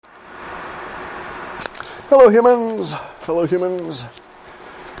Hello humans, fellow humans.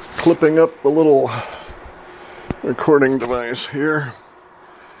 Clipping up the little recording device here.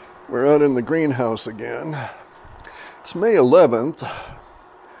 We're out in the greenhouse again. It's May 11th.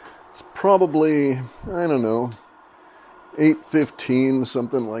 It's probably, I don't know, 8:15,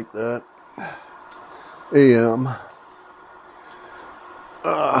 something like that, a.m.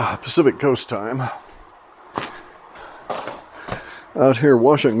 Pacific Coast time. Out here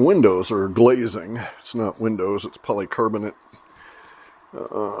washing windows or glazing. It's not windows, it's polycarbonate.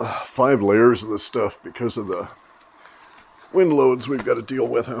 5 layers of this stuff because of the wind loads we've got to deal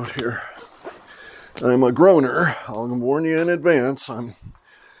with out here. I'm a groaner. I'll warn you in advance. I'm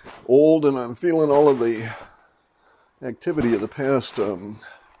old and I'm feeling all of the activity of the past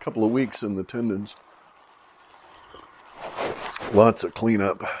couple of weeks in the tendons. Lots of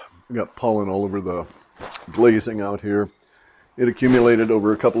cleanup. We got pollen all over the glazing out here. It accumulated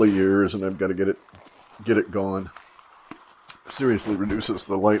over a couple of years, and I've got to get it gone. Seriously reduces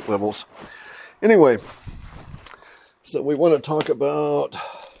the light levels. Anyway, so we want to talk about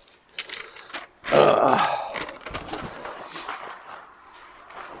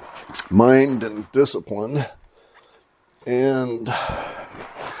mind and discipline and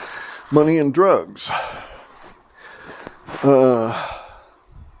money and drugs.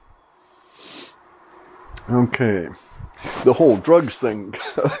 Okay. The whole drugs thing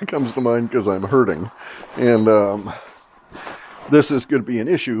comes to mind because I'm hurting. And this is going to be an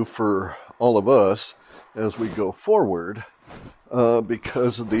issue for all of us as we go forward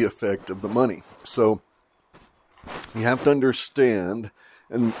because of the effect of the money. So you have to understand,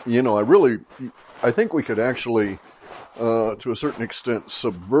 and I think we could actually, to a certain extent,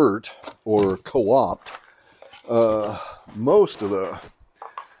 subvert or co-opt most of the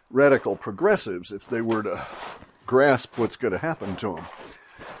radical progressives if they were to grasp what's going to happen to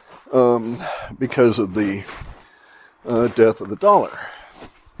them because of the death of the dollar.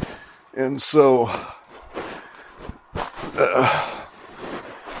 And so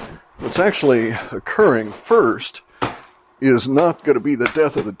what's actually occurring first is not going to be the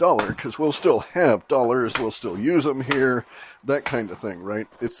death of the dollar, because we'll still have dollars, we'll still use them here, that kind of thing, right?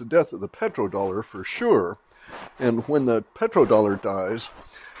 It's the death of the petrodollar for sure. And when the petrodollar dies,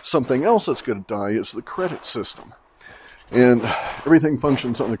 something else that's going to die is the credit system. And everything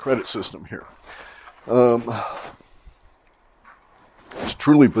functions on the credit system here. It's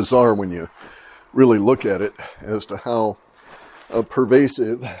truly bizarre when you really look at it as to how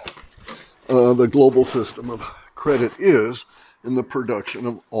pervasive the global system of credit is in the production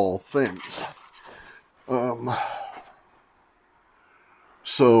of all things.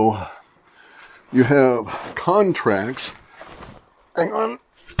 So you have contracts. Hang on.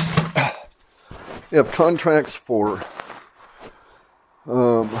 You have contracts for,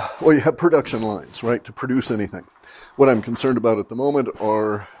 you have production lines, right, to produce anything. What I'm concerned about at the moment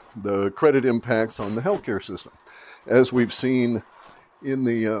are the credit impacts on the healthcare system. As we've seen in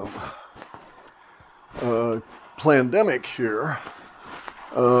the pandemic here,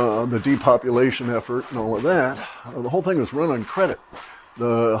 the depopulation effort and all of that, the whole thing was run on credit.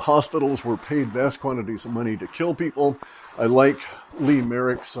 The hospitals were paid vast quantities of money to kill people. I like Lee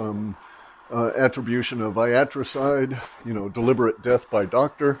Merrick's attribution of iatricide, deliberate death by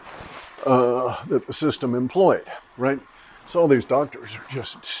doctor, that the system employed, right? So all these doctors are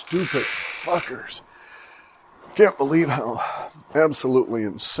just stupid fuckers. Can't believe how absolutely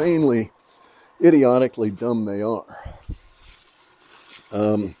insanely, idiotically dumb they are.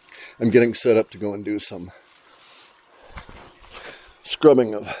 I'm getting set up to go and do some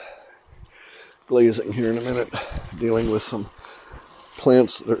scrubbing of glazing here in a minute, dealing with some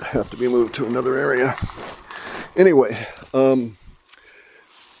plants that have to be moved to another area. Anyway,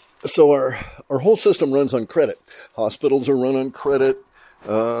 so our whole system runs on credit. Hospitals are run on credit.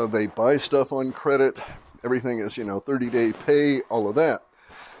 They buy stuff on credit. Everything is, 30-day pay, all of that.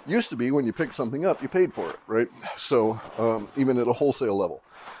 Used to be when you picked something up, you paid for it, right? So even at a wholesale level.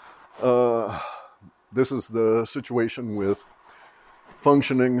 This is the situation with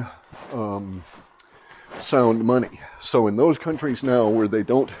functioning sound money. So in those countries now where they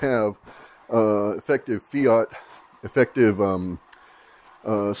don't have effective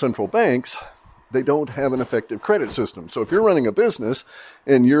central banks, they don't have an effective credit system. So if you're running a business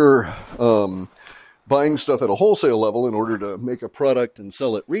and you're buying stuff at a wholesale level in order to make a product and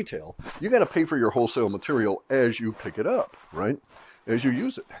sell it retail, you got to pay for your wholesale material as you pick it up, right? As you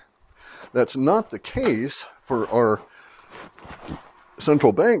use it. That's not the case for our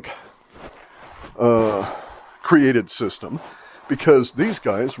central bank created system, because these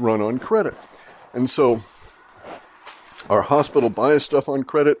guys run on credit. And so Our hospital buys stuff on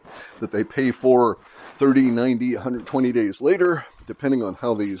credit that they pay for 30, 90, 120 days later, depending on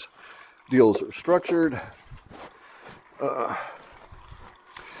how these deals are structured. Gonna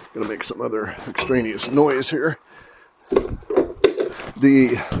make some other extraneous noise here.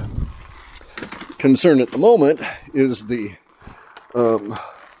 The concern at the moment is the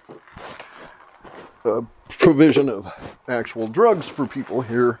provision of actual drugs for people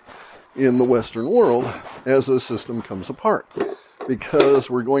here in the Western world as the system comes apart, because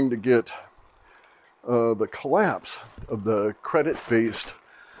we're going to get the collapse of the credit-based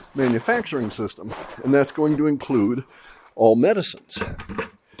manufacturing system, and that's going to include all medicines.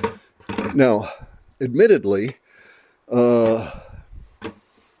 Now, admittedly,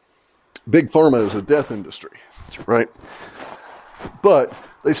 Big Pharma is a death industry, right? But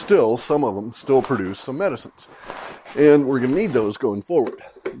they still, some of them still produce some medicines. And we're going to need those going forward.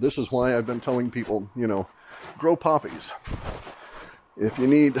 This is why I've been telling people, grow poppies. If you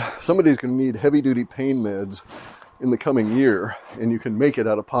need, somebody's going to need heavy-duty pain meds in the coming year, and you can make it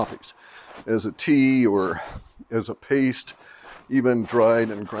out of poppies as a tea or as a paste, even dried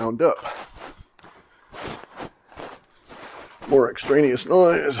and ground up. More extraneous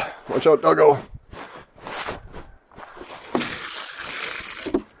noise. Watch out, doggo.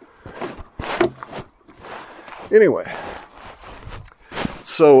 Anyway,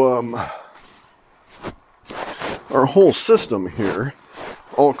 so our whole system here,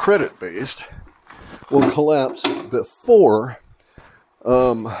 all credit-based, will collapse before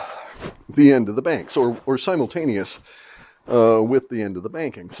the end of the banks, or simultaneous with the end of the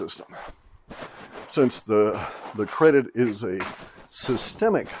banking system. Since the credit is a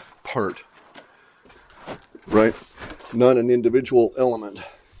systemic part, right? Not an individual element.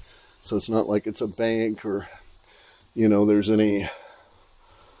 So it's not like it's a bank or, there's any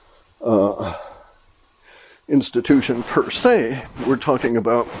institution per se. We're talking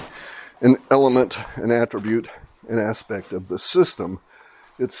about an element, an attribute, an aspect of the system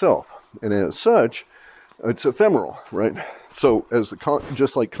itself. And as such, it's ephemeral, right? So as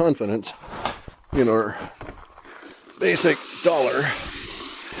just like confidence in our basic dollar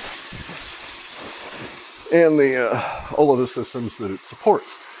and all of the systems that it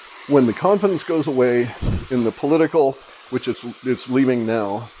supports. When the confidence goes away in the political, which it's leaving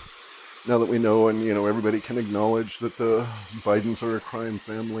now that we know, and everybody can acknowledge that the Bidens are a crime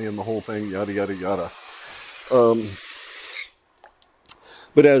family and the whole thing, yada yada yada.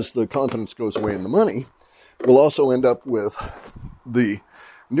 But as the confidence goes away in the money, we'll also end up with the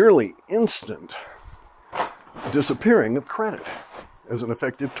nearly instant disappearing of credit as an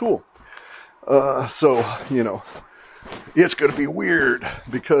effective tool. So it's going to be weird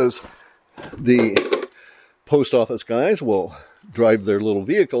because the post office guys will drive their little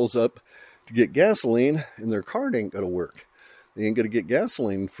vehicles up to get gasoline, and their card ain't going to work. They ain't going to get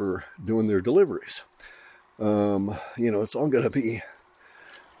gasoline for doing their deliveries. It's all going to be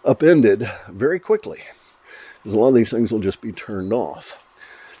upended very quickly, because a lot of these things will just be turned off.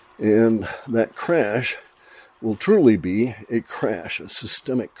 And that crash will truly be a crash, a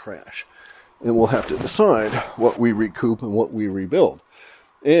systemic crash. And we'll have to decide what we recoup and what we rebuild.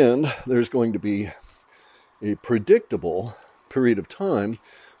 And there's going to be a predictable period of time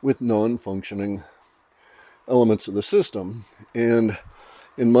with non-functioning elements of the system. And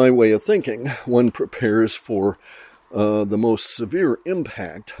in my way of thinking, one prepares for the most severe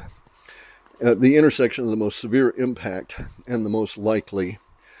impact, the intersection of the most severe impact and the most likely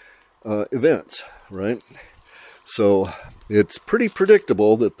events, right? So it's pretty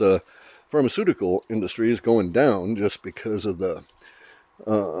predictable that the pharmaceutical industry is going down just because of the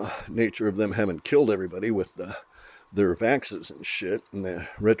nature of them having killed everybody with their vaxes and shit, and the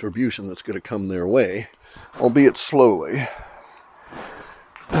retribution that's going to come their way, albeit slowly.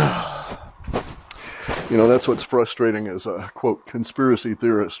 That's what's frustrating as a, quote, conspiracy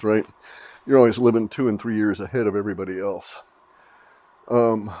theorist, right? You're always living 2 and 3 years ahead of everybody else.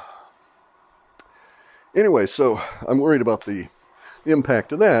 Anyway, so I'm worried about the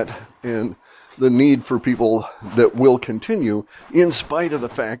impact of that and the need for people that will continue in spite of the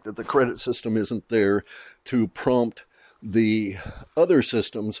fact that the credit system isn't there to prompt the other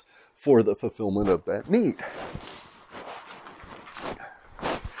systems for the fulfillment of that need.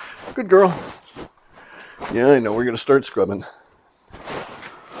 Good girl. Yeah, I know, we're going to start scrubbing.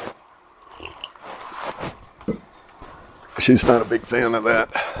 She's not a big fan of that.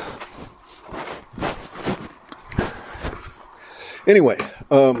 Anyway,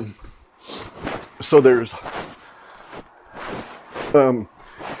 so there's,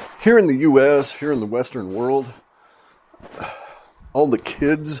 here in the U.S., here in the Western world, all the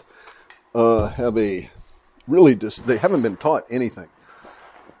kids have a really they haven't been taught anything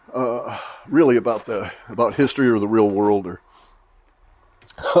really about history or the real world, or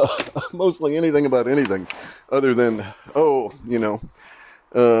mostly anything about anything other than, I'm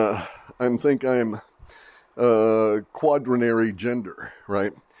quadrinary gender,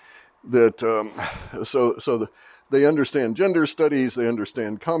 right? That they understand gender studies, they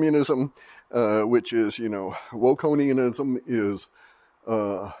understand communism, which is, Wokonianism is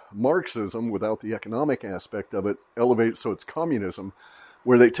Marxism without the economic aspect of it, elevates, so it's communism,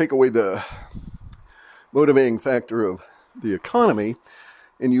 where they take away the motivating factor of the economy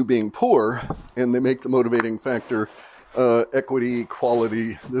and you being poor, and they make the motivating factor equity,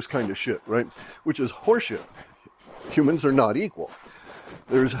 equality, this kind of shit, right? Which is horseshit. Humans are not equal.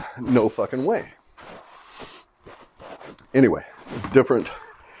 There's no fucking way. Anyway, different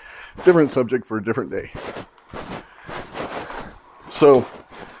subject for a different day. So,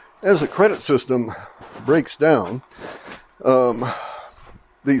 as the credit system breaks down,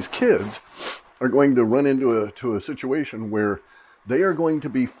 these kids are going to run into a situation where they are going to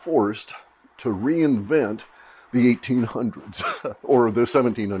be forced to reinvent the 1800s or the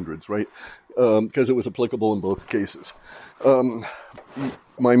 1700s, right? Because it was applicable in both cases.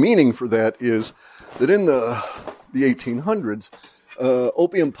 My meaning for that is that in the 1800s,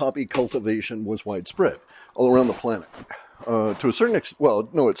 opium poppy cultivation was widespread all around the planet. To a certain extent, well,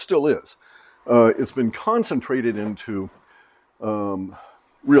 no, it still is. It's been concentrated into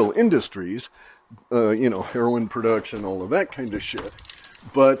real industries, heroin production, all of that kind of shit.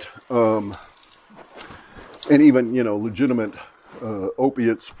 But, and even, legitimate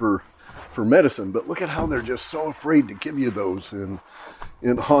opiates for medicine. But look at how they're just so afraid to give you those in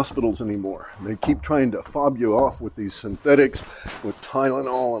hospitals anymore. They keep trying to fob you off with these synthetics, with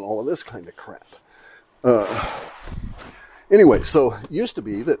Tylenol and all of this kind of crap. Anyway, so it used to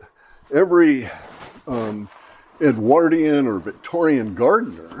be that every Edwardian or Victorian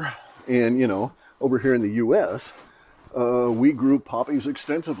gardener, and, over here in the U.S., we grew poppies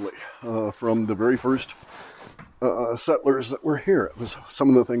extensively from the very first settlers that were here. It was some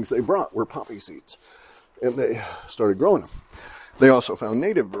of the things they brought were poppy seeds, and they started growing them. They also found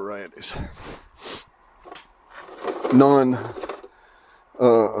native varieties,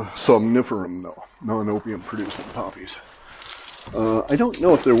 non-somniferum, though, non-opium producing poppies. I don't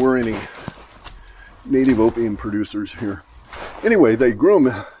know if there were any native opium producers here. Anyway, they grew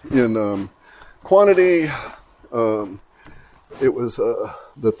them in quantity. It was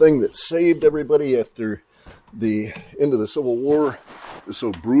the thing that saved everybody after the end of the Civil War. It was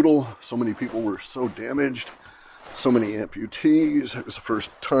so brutal. So many people were so damaged. So many amputees. It was the first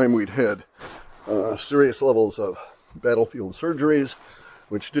time we'd had serious levels of battlefield surgeries,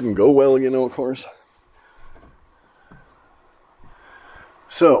 which didn't go well, of course.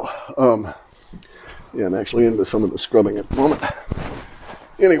 So, I'm actually into some of the scrubbing at the moment.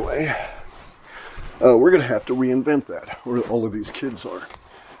 Anyway, we're going to have to reinvent that, where all of these kids are.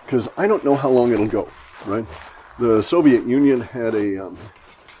 Because I don't know how long it'll go, right? The Soviet Union had a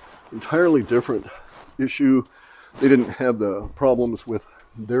entirely different issue. They didn't have the problems with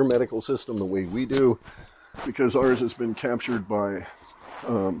their medical system the way we do, because ours has been captured by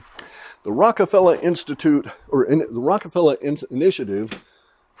the Rockefeller Institute, or the Rockefeller Initiative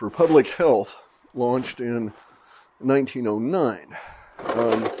for Public Health, launched in 1909.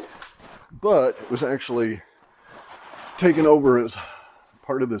 But it was actually taken over as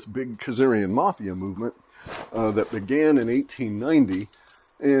part of this big Khazarian mafia movement that began in 1890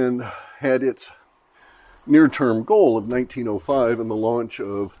 and had its near-term goal of 1905 and the launch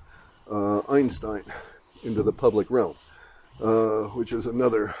of Einstein into the public realm, which is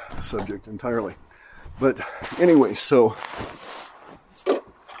another subject entirely. But anyway, so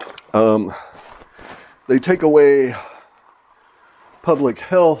they take away public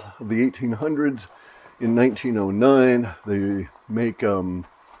health of the 1800s. In 1909, they make, I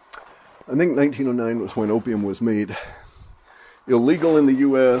think 1909 was when opium was made illegal in the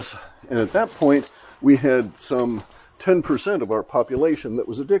U.S., and at that point, we had some 10% of our population that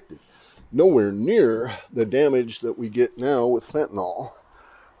was addicted. Nowhere near the damage that we get now with fentanyl.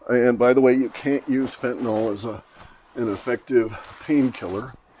 And by the way, you can't use fentanyl as an effective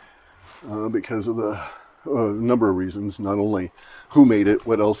painkiller because of the number of reasons, not only who made it,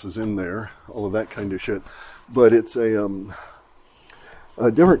 what else is in there, all of that kind of shit, but it's a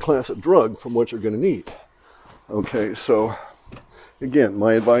different class of drug from what you're going to need. Okay, so again,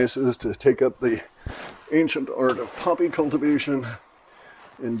 my advice is to take up the ancient art of poppy cultivation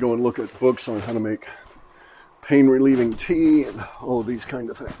and go and look at books on how to make pain-relieving tea and all of these kind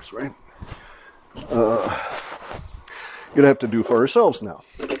of things, right? Gonna have to do for ourselves now,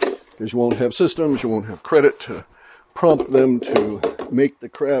 Because you won't have systems, you won't have credit to prompt them to make the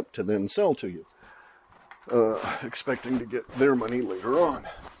crap to then sell to you, expecting to get their money later on.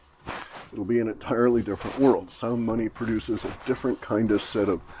 It'll be an entirely different world. Sound money produces a different kind of set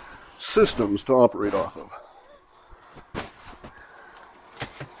of systems to operate off of.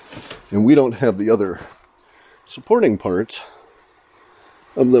 And we don't have the other supporting parts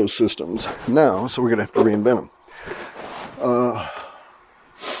of those systems now, so we're going to have to reinvent them.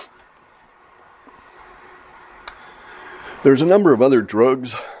 There's a number of other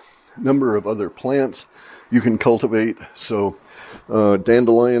drugs, a number of other plants you can cultivate. So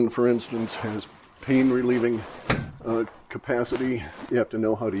dandelion, for instance, has pain relieving capacity. You have to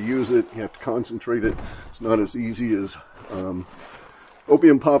know how to use it. You have to concentrate it. It's not as easy as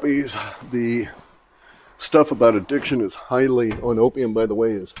opium poppies. The stuff about addiction is on opium, by the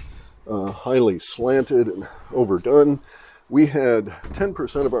way, is highly slanted and overdone. We had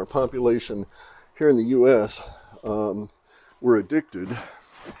 10% of our population here in the U.S. Were addicted.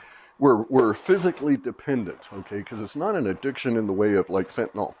 We're physically dependent, okay? Because it's not an addiction in the way of like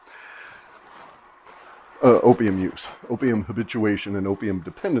fentanyl. Opium use, opium habituation, and opium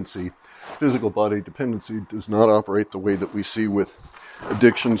dependency. Physical body dependency does not operate the way that we see with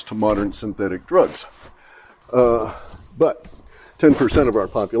addictions to modern synthetic drugs. But 10% of our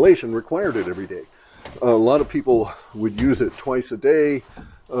population required it every day. A lot of people would use it twice a day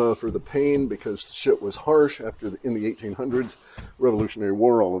for the pain because shit was harsh in the 1800s, Revolutionary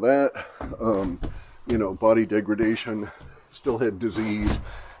War, all of that. Body degradation, still had disease,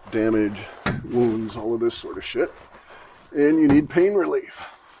 damage, wounds, all of this sort of shit. And you need pain relief,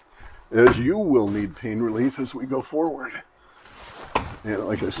 as you will need pain relief as we go forward. And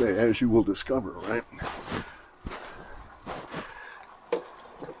like I say, as you will discover, right?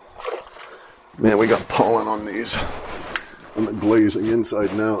 Man, we got pollen on these. On the glazing inside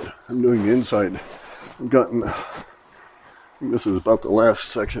and out. I'm doing the inside. This is about the last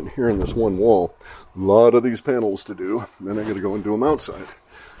section here in this one wall. A lot of these panels to do. Then I got to go and do them outside.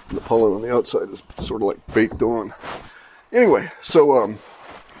 And the pollen on the outside is sort of like baked on. Anyway, so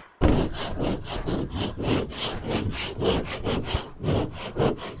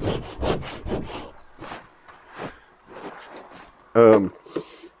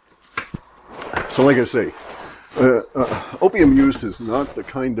like I say, opium use is not the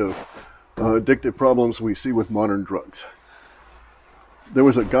kind of addictive problems we see with modern drugs. There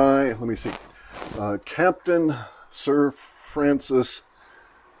was a guy, let me see, Captain Sir Francis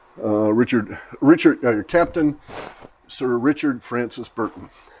Captain Sir Richard Francis Burton.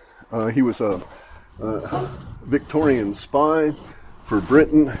 He was a Victorian spy for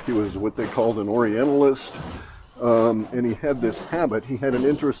Britain. He was what they called an Orientalist, and he had this habit. He had an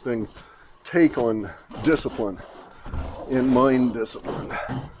interesting take on discipline and mind discipline,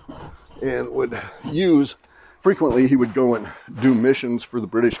 and frequently he would go and do missions for the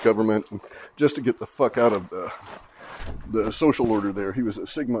British government just to get the fuck out of the social order there. He was a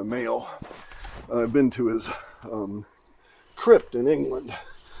Sigma male. I've been to his crypt in England.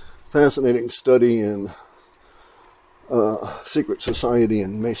 Fascinating study in secret society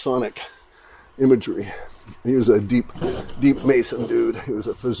and Masonic imagery. He was a deep Mason dude. He was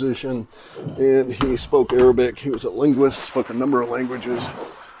a physician, and he spoke Arabic. He was a linguist, spoke a number of languages,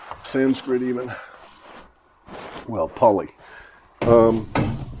 Sanskrit even. Well, Pali. And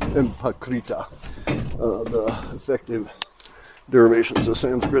Prakrita, the effective derivations of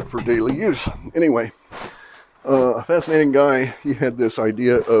Sanskrit for daily use. Anyway, a fascinating guy. He had this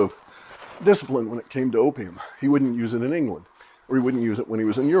idea of discipline when it came to opium. He wouldn't use it in England, or he wouldn't use it when he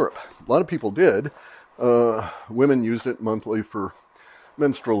was in Europe. A lot of people did. Women used it monthly for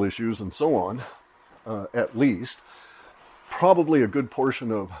menstrual issues and so on, at least. Probably a good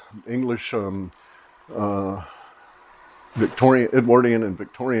portion of English Edwardian and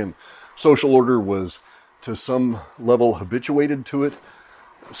Victorian social order was to some level habituated to it,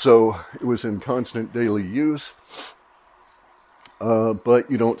 so it was in constant daily use. But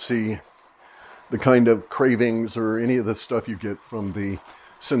you don't see the kind of cravings or any of the stuff you get from the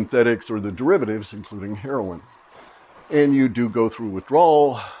synthetics or the derivatives, including heroin. And you do go through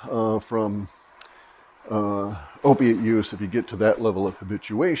withdrawal from opiate use if you get to that level of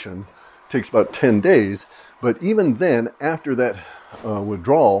habituation. It takes about 10 days. But even then, after that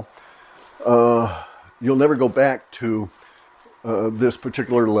withdrawal, you'll never go back to this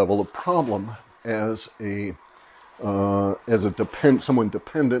particular level of problem as someone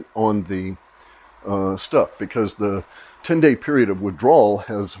dependent on the stuff, because the 10-day period of withdrawal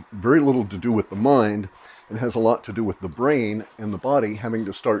has very little to do with the mind and has a lot to do with the brain and the body having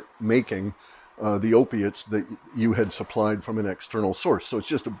to start making the opiates that you had supplied from an external source. So it's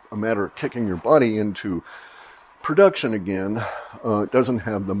just a matter of kicking your body into production again. It doesn't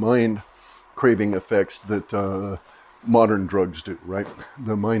have the mind craving effects that modern drugs do, right?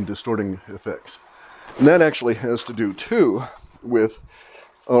 The mind distorting effects. And that actually has to do too with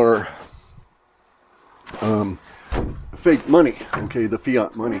our fake money, okay, the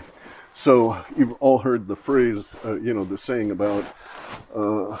fiat money. So you've all heard the phrase, the saying about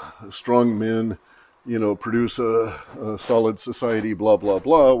strong men, produce a solid society, blah, blah,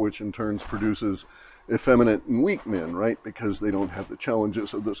 blah, which in turn produces effeminate and weak men, right? Because they don't have the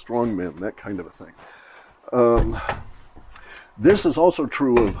challenges of the strong men, that kind of a thing. This is also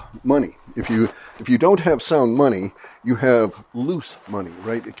true of money. If you don't have sound money, you have loose money,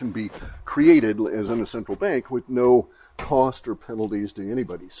 right? It can be created as in a central bank with no cost or penalties to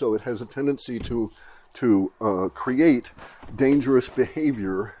anybody. So it has a tendency to create dangerous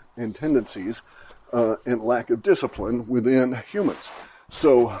behavior and tendencies and lack of discipline within humans.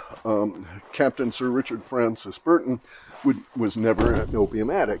 So Captain Sir Richard Francis Burton was never an opium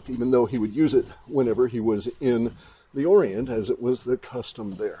addict, even though he would use it whenever he was in the Orient, as it was the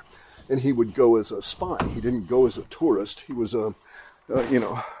custom there. And he would go as a spy. He didn't go as a tourist. He was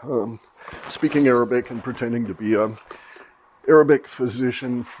speaking Arabic and pretending to be a Arabic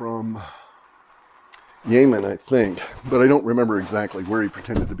physician from Yemen, I think, but I don't remember exactly where he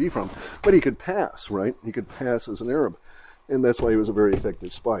pretended to be from. But he could pass, right? He could pass as an Arab, and that's why he was a very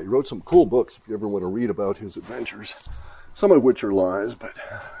effective spy. He wrote some cool books if you ever want to read about his adventures, some of which are lies, but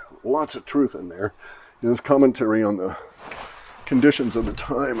lots of truth in there. His commentary on the conditions of the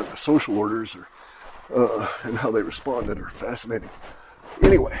time and the social orders and how they responded are fascinating.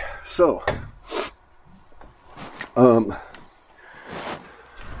 Anyway, so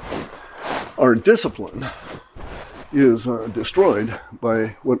our discipline is destroyed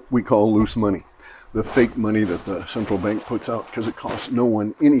by what we call loose money, the fake money that the central bank puts out, because it costs no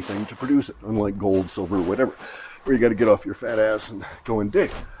one anything to produce it, unlike gold, silver, whatever, where you got to get off your fat ass and go and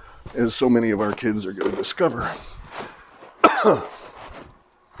dig, as so many of our kids are going to discover.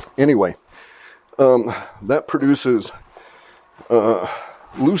 Anyway, that produces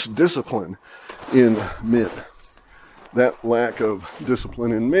loose discipline in men. That lack of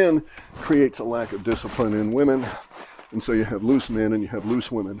discipline in men creates a lack of discipline in women. And so you have loose men and you have loose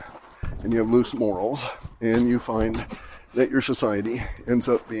women. And you have loose morals. And you find that your society ends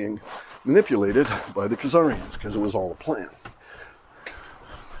up being manipulated by the Khazarians because it was all a plan.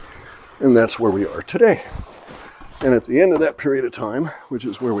 And that's where we are today. And at the end of that period of time, which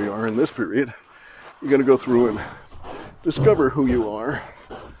is where we are in this period, you're going to go through and discover who you are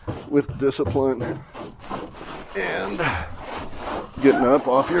with discipline and getting up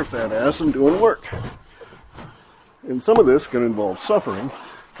off your fat ass and doing work. And some of this is going to involve suffering,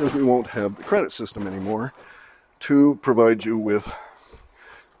 because we won't have the credit system anymore to provide you with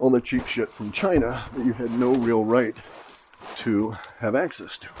all the cheap shit from China that you had no real right to have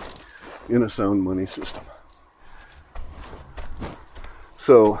access to in a sound money system.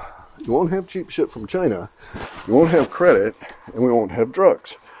 So you won't have cheap shit from China, you won't have credit, and we won't have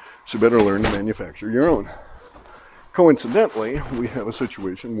drugs. So you better learn to manufacture your own. Coincidentally, we have a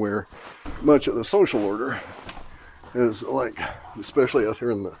situation where much of the social order is like, especially out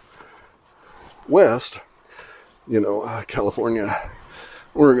here in the West, California,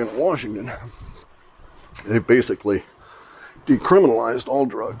 Oregon, and Washington, they've basically decriminalized all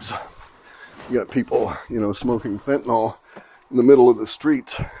drugs. You got people, smoking fentanyl in the middle of the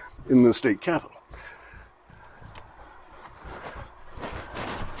streets in the state capitol.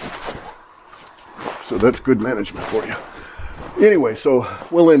 So that's good management for you. Anyway, so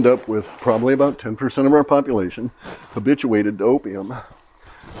we'll end up with probably about 10% of our population habituated to opium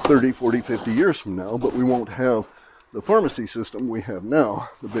 30, 40, 50 years from now, but we won't have the pharmacy system we have now,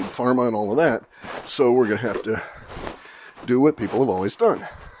 the big pharma and all of that, so we're going to have to do what people have always done.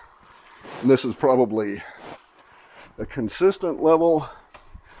 And this is probably a consistent level.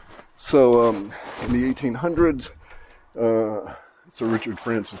 So in the 1800s, Sir Richard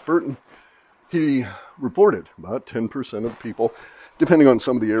Francis Burton, he reported about 10% of people, depending on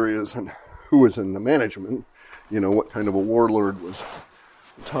some of the areas and who was in the management, what kind of a warlord was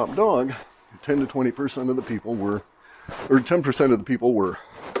the top dog, 10 to 20% of the people were, or 10% of the people were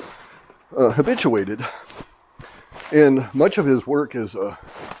habituated. And much of his work as a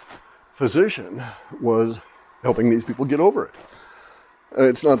physician was helping these people get over it.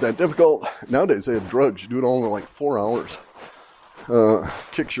 It's not that difficult. Nowadays they have drugs. You do it all in like 4 hours.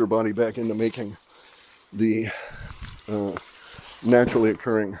 Kicks your body back into making the naturally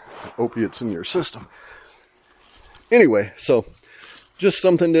occurring opiates in your system. Anyway, so just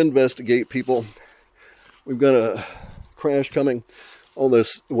something to investigate, people. We've got a crash coming. All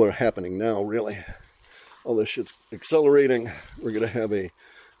this, what's happening now, really. All this shit's accelerating. We're going to have a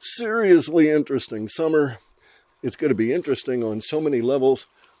seriously interesting summer. It's going to be interesting on so many levels.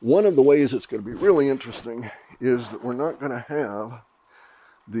 One of the ways it's going to be really interesting is that we're not going to have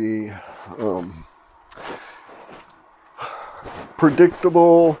the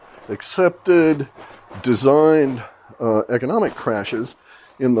predictable, accepted, designed economic crashes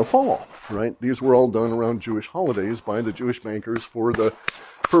in the fall, right? These were all done around Jewish holidays by the Jewish bankers for the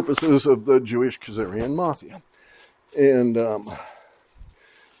purposes of the Jewish Khazarian mafia. And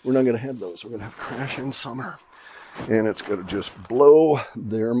we're not going to have those. We're going to have a crash in summer. And it's going to just blow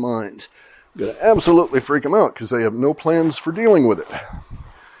their minds. Going to absolutely freak them out because they have no plans for dealing with it.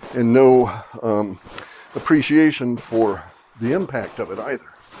 And no appreciation for the impact of it either.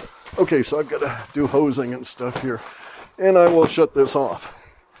 Okay, so I've got to do hosing and stuff here. And I will shut this off.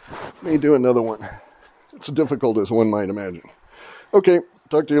 May do another one. It's difficult as one might imagine. Okay,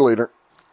 talk to you later.